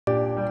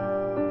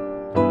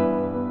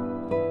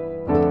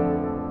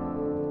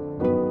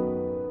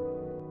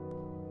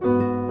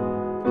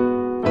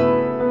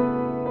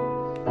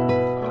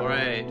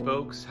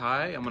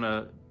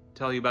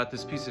tell you about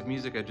this piece of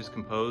music I just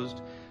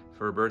composed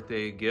for a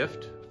birthday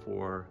gift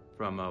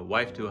from a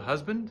wife to a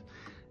husband,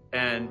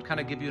 and kind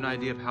of give you an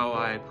idea of how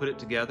I put it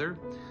together,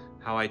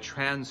 how I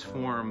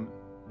transform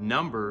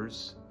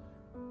numbers,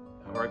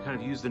 or I kind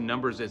of use the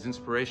numbers as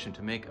inspiration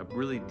to make a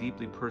really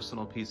deeply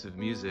personal piece of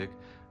music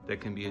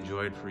that can be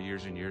enjoyed for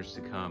years and years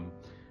to come.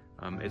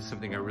 It's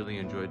something I really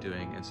enjoy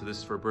doing, and so this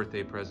is for a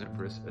birthday present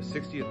for a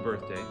 60th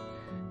birthday.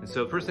 And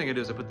so the first thing I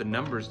do is I put the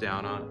numbers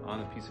down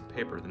on a piece of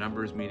paper. The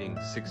numbers meaning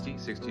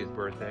 60th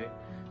birthday.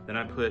 Then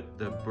I put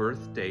the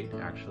birth date,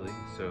 actually.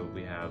 So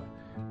we have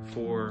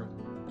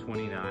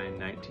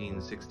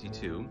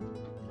 4/29/1962.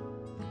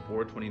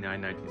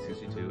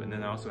 4/29/1962. And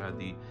then I also had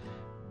the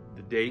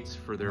dates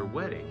for their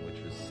wedding, which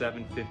was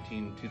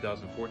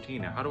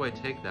 7/15/2014. Now, how do I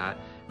take that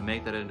and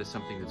make that into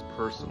something that's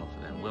personal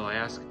for them? Well, I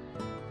asked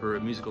for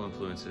musical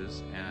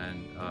influences,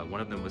 and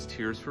one of them was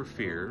Tears for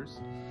Fears.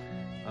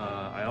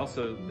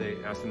 They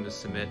asked them to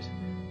submit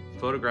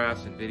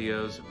photographs and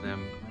videos of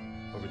them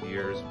over the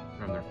years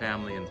from their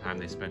family and time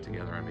they spent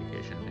together on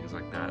vacation, things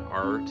like that,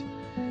 art.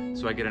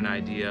 So I get an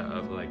idea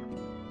of, like,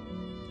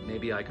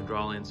 maybe I could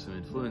draw in some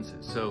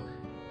influences. So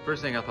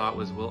first thing I thought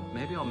was, well,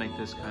 maybe I'll make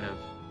this kind of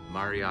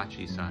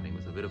mariachi sounding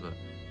with a bit of a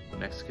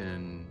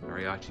Mexican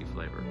mariachi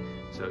flavor.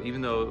 So even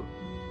though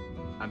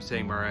I'm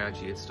saying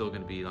mariachi, it's still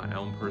going to be my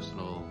own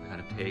personal kind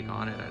of take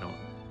on it. I'm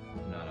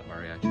not a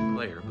mariachi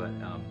player, but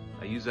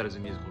I use that as a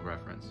musical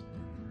reference.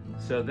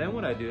 So then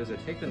what I do is I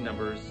take the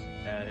numbers,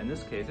 and in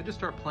this case, I just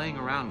start playing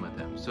around with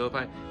them. So if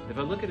I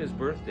look at his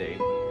birth date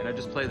and I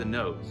just play the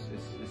notes,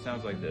 it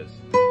sounds like this.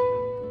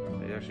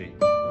 Actually,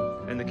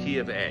 in the key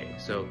of A.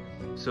 So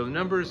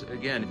numbers,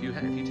 again, if you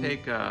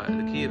take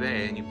the key of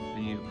A and you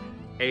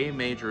A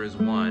major is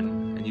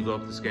 1, and you go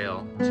up the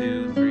scale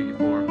 2, 3,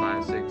 4,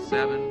 5, 6,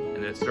 7, and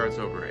then it starts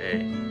over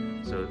A.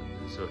 So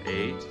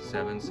 8,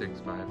 7, 6,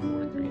 5,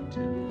 4, 3,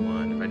 2,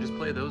 1. If I just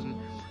play those,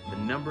 the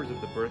numbers of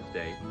the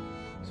birthday,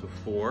 so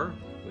 4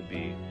 would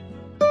be,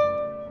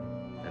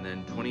 and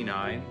then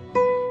 29.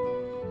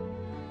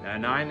 Now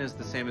 9 is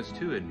the same as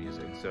 2 in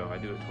music, so I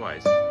do it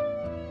twice.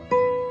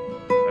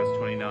 That's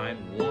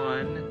 29,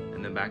 1,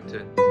 and then back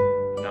to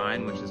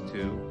 9, which is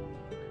 2,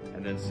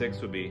 and then 6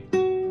 would be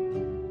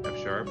F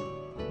sharp,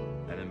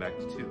 and then back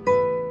to 2.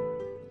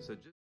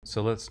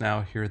 So let's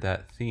now hear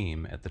that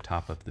theme at the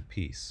top of the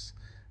piece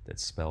that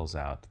spells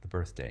out the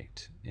birth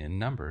date in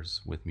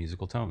numbers with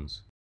musical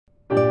tones.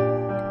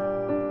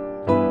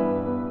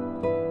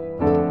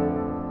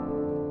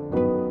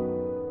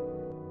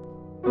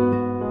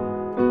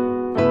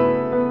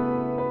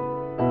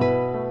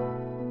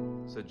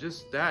 So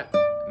just that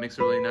makes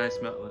a really nice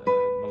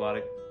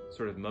melodic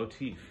sort of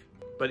motif.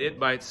 But it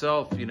by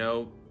itself, you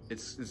know,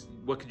 it's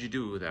what could you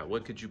do with that?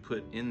 What could you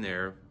put in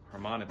there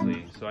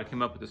harmonically? So I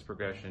came up with this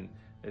progression.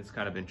 It's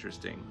kind of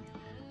interesting.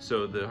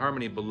 So the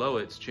harmony below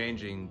it's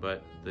changing,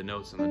 but the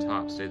notes on the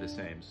top stay the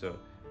same. So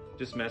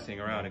just messing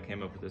around, I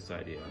came up with this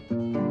idea.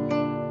 And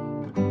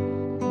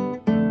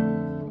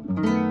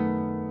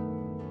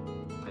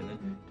then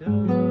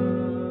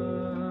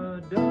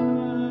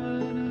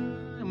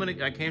and when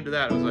I came to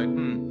that, I was like,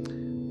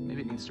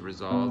 maybe it needs to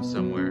resolve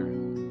somewhere.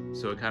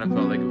 So it kind of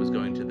felt like it was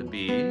going to the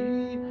B.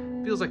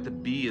 It feels like the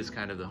B is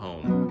kind of the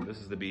home. This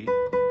is the B.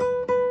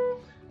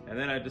 And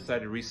then I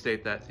decided to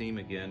restate that theme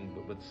again,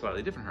 but with a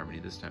slightly different harmony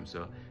this time.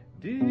 So,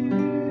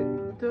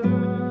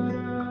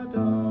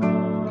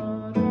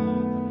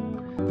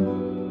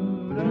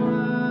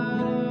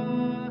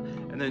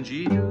 and then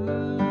G.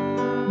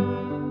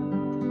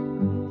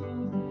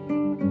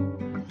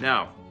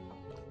 Now,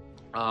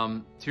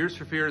 Tears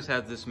for Fears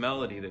has this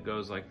melody that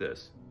goes like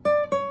this.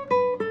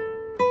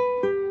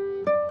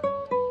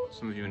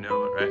 Some of you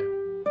know it, right?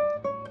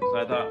 So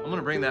I thought, I'm going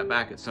to bring that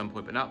back at some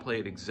point, but not play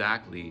it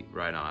exactly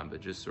right on,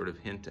 but just sort of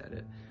hint at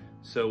it.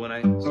 So when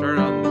I started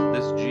on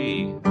this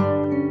G,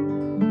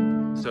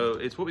 so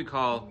it's what we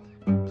call,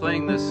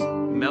 playing this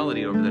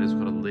melody over that is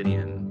called a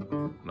Lydian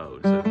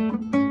mode, so,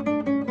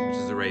 which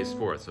is a raised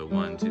fourth. So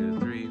 1, 2,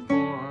 3,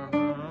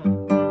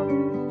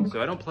 4.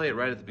 So I don't play it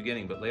right at the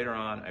beginning, but later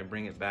on I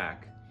bring it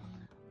back.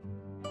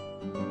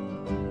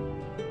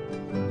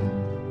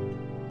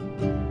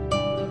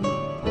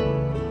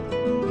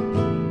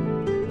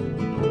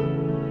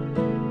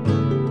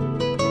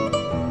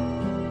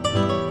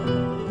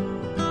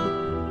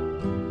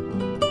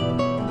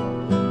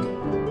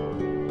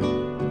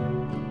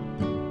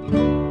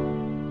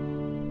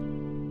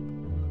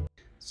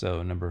 So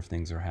a number of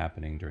things are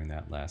happening during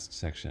that last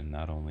section.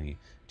 Not only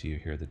do you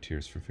hear the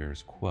Tears for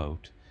Fears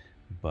quote,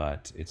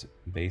 but it's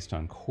based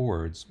on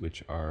chords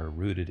which are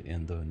rooted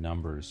in the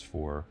numbers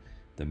for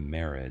the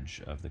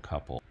marriage of the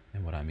couple.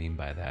 And what I mean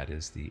by that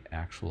is the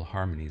actual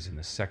harmonies in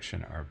the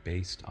section are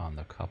based on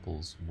the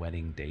couple's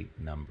wedding date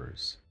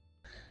numbers.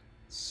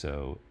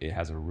 So it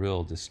has a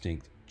real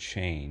distinct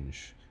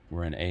change.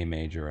 We're in A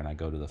major and I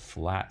go to the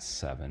flat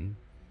 7,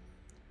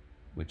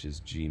 which is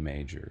G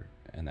major,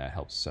 and that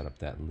helps set up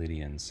that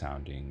Lydian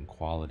sounding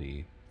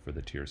quality for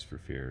the Tears for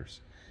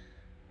Fears.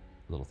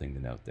 Little thing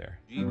to note there.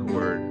 G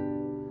chord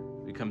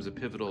becomes a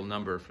pivotal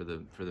number for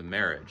the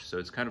marriage. So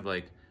it's kind of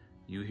like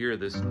you hear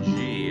this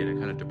G and it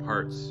kind of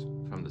departs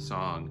from the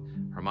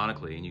song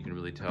harmonically, and you can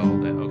really tell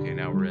that, okay,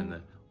 now we're in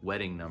the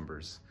wedding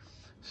numbers.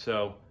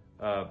 So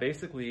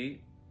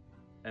basically,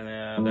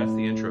 and that's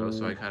the intro.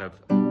 So I kind of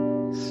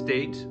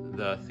state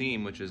the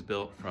theme, which is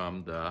built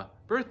from the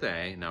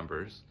birthday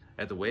numbers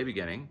at the way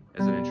beginning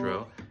as an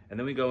intro, and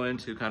then we go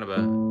into kind of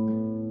a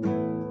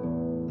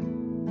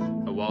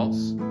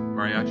waltz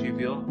mariachi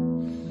feel.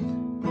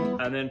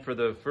 And then for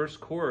the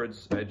first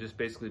chords, I just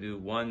basically do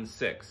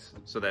 1-6,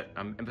 so that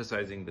I'm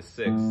emphasizing the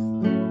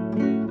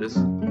 6th. This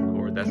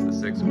chord, that's the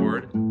 6th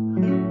chord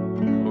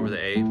over the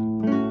A.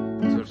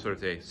 So sort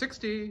of say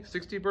 60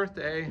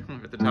 birthday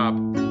at the top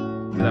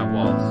for that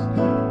waltz.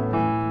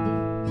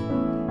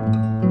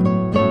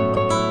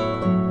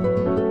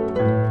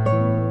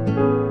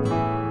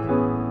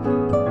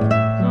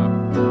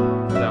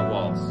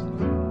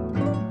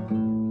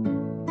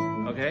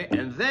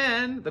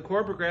 The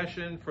chord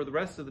progression for the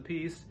rest of the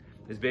piece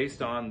is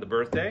based on the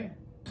birthday.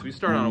 So we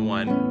start on a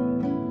 1,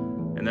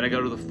 and then I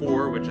go to the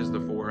 4, which is the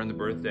 4 in the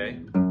birthday.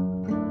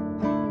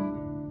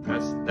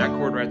 That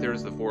chord right there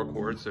is the 4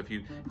 chord. So if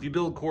you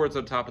build chords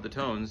on top of the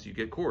tones, you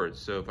get chords.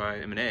 So if I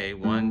am an A,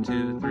 1,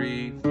 2,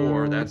 3,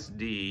 4, that's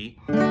D.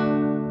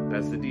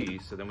 That's the D.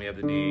 So then we have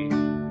the D,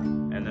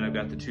 and then I've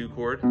got the 2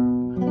 chord,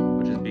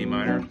 which is B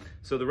minor.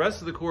 So the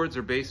rest of the chords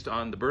are based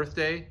on the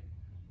birthday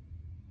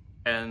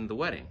and the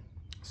wedding.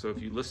 So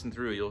if you listen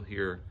through, you'll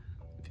hear,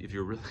 if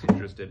you're really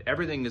interested,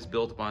 everything is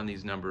built upon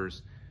these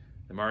numbers.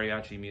 The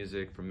mariachi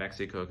music from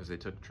Mexico, because they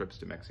took trips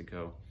to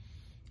Mexico.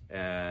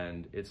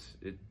 And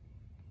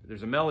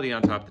there's a melody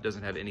on top that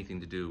doesn't have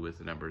anything to do with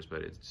the numbers,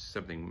 but it's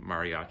something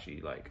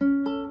mariachi-like.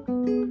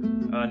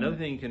 Another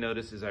thing you can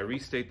notice is I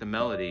restate the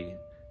melody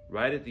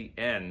right at the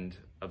end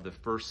of the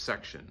first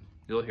section.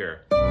 You'll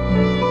hear.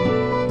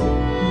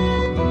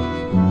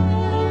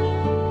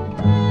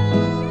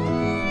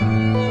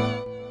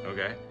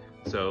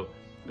 So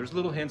there's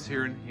little hints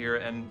here and here,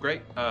 and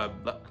great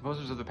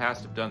composers of the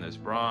past have done this.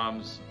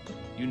 Brahms,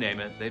 you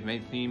name it. They've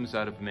made themes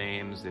out of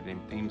names. They've made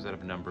themes out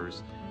of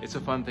numbers. It's a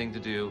fun thing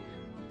to do.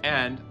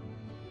 And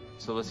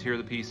so let's hear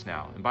the piece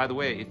now. And by the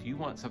way, if you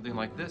want something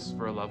like this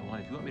for a loved one,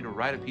 if you want me to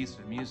write a piece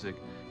of music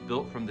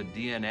built from the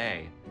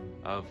DNA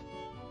of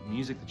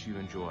music that you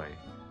enjoy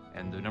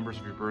and the numbers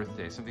of your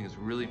birthday, something that's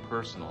really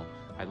personal,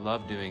 I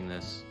love doing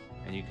this.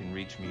 And you can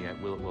reach me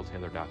at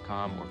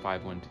will@willtaylor.com or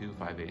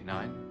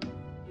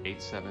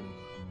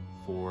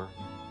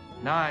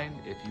 512-589-8749.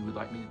 If you would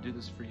like me to do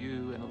this for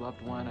you and a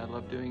loved one, I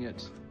love doing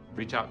it.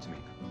 Reach out to me.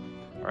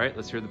 All right,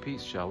 let's hear the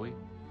piece, shall we?